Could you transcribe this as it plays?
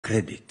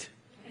credit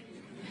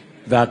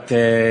that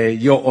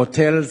your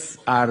hotels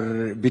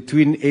are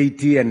between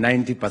 80 and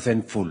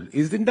 90% full.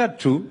 Isn't that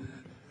true?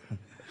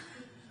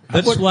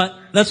 That's what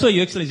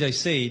Your Excellency, I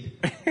said.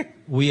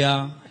 We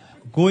are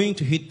going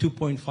to hit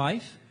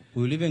 2.5.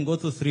 We will even go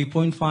to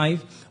 3.5.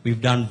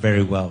 We've done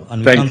very well,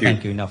 and we can't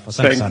thank you enough.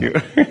 Thank you.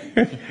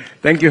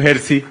 Thank you,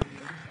 Hersi.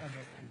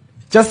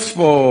 Just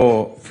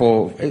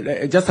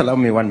just allow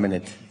me 1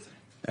 minute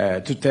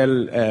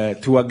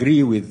to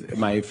agree with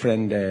my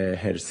friend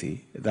Hersi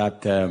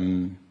that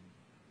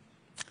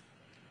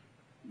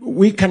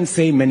we can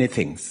say many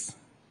things,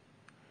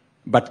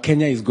 but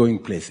Kenya is going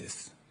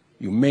places.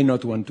 You may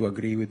not want to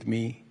agree with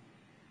me.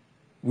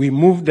 We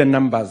moved the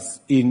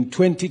numbers in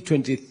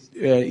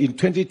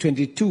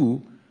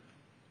 2022.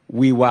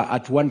 We were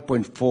at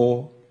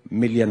 1.4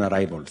 million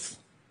arrivals.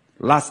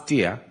 Last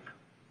year,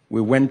 we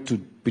went to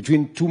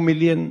between 2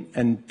 million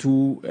and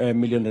 2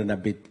 million and a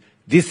bit.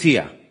 This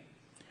year,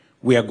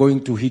 we are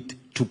going to hit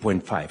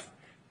 2.5,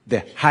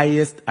 the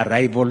highest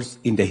arrivals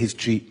in the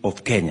history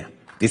of Kenya.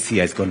 This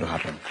year is going to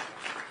happen.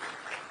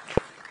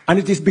 And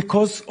it is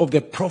because of the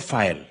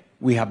profile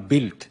we have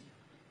built.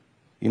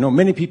 You know,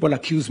 many people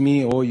accuse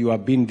me, oh, you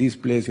have been this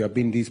place, you have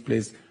been this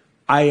place.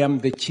 I am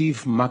the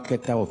chief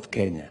marketer of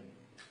Kenya.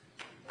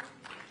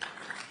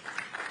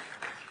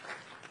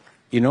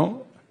 You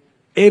know,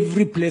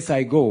 every place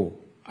I go,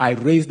 I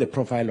raise the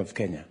profile of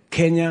Kenya.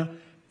 Kenya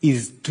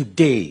is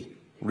today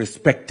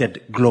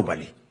respected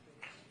globally.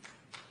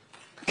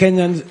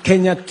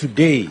 Kenya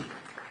today,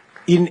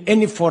 in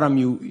any forum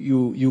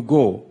you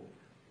go,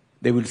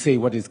 they will say,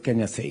 what is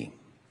Kenya saying?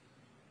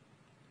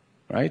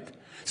 Right?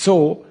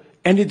 So,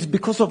 and it's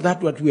because of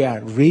that that we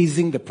are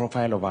raising the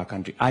profile of our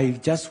country. I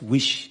just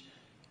wish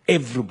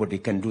everybody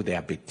can do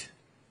their bit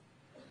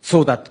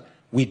so that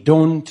we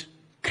don't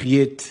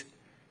create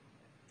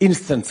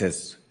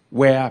instances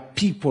where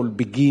people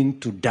begin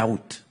to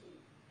doubt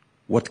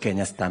what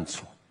Kenya stands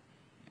for.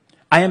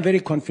 I am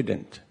very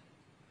confident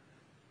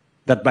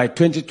that by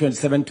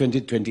 2027,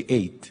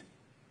 2028,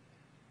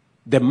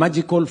 the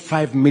magical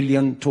 5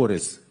 million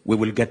tourists, we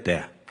will get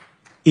there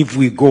if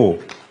we go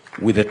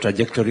with the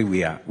trajectory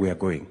we are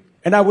going.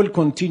 And I will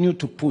continue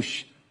to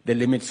push the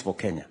limits for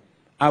Kenya.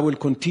 I will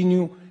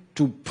continue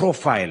to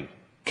profile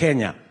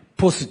Kenya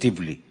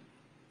positively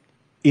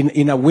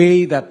in a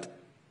way that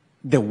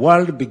the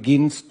world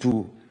begins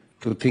to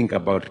think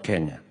about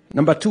Kenya.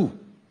 Number two,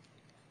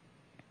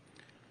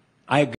 I agree.